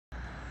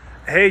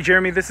Hey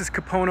Jeremy, this is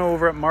Capono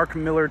over at Mark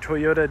Miller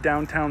Toyota,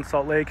 downtown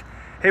Salt Lake.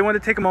 Hey, I wanted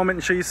to take a moment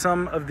and show you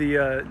some of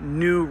the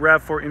new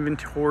RAV4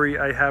 inventory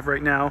I have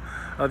right now.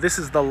 This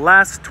is the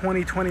last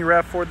 2020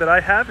 RAV4 that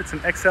I have. It's an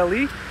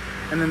XLE.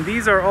 And then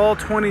these are all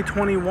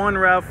 2021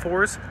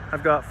 RAV4s.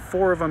 I've got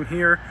 4 of them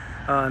here.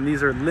 And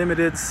these are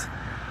limiteds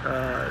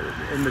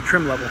in the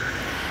trim level.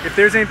 If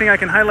there's anything I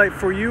can highlight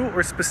for you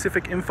or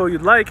specific info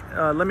you'd like,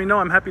 let me know.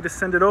 I'm happy to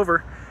send it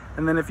over.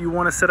 And then if you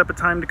want to set up a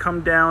time to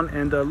come down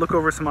and look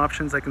over some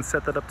options, I can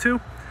set that up too.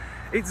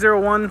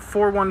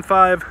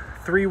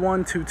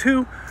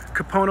 801-415-3122,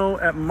 Capono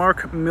at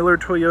Mark Miller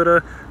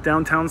Toyota,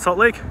 downtown Salt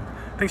Lake.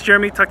 Thanks,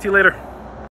 Jeremy. Talk to you later.